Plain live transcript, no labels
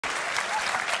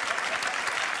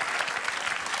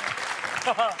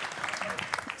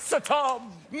Sir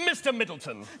Tom. Mr.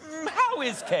 Middleton. How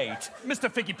is Kate? Mr.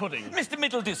 Figgy Pudding. Mr.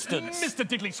 Middle Distance. Mr.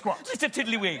 Diddley Squat. Mr.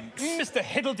 Tiddlywinks. Mr.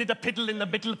 Hiddle did a piddle in the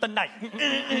middle of the night.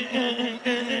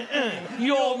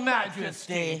 Your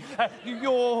Majesty.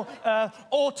 Your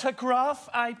autograph,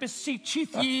 I beseech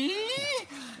ye.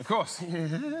 Of course.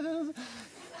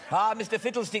 Ah, Mr.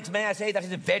 Fiddlesticks, may I say that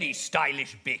is a very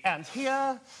stylish bit. And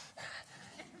here.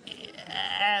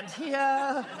 And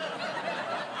here.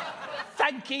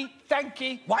 Thank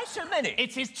ye. Why so many?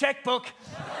 It's his checkbook.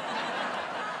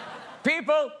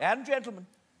 People and gentlemen,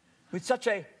 with such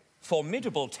a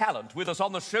formidable talent with us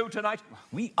on the show tonight,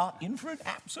 we are in for an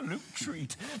absolute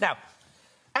treat. Now,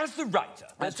 as the writer...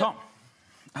 Tom,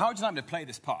 how would you like me to play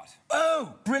this part?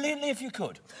 Oh, brilliantly if you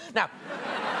could. Now,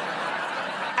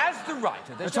 as the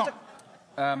writer, there's Tom,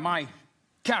 my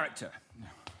character,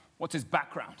 what's his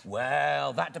background?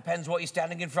 Well, that depends what you're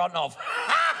standing in front of.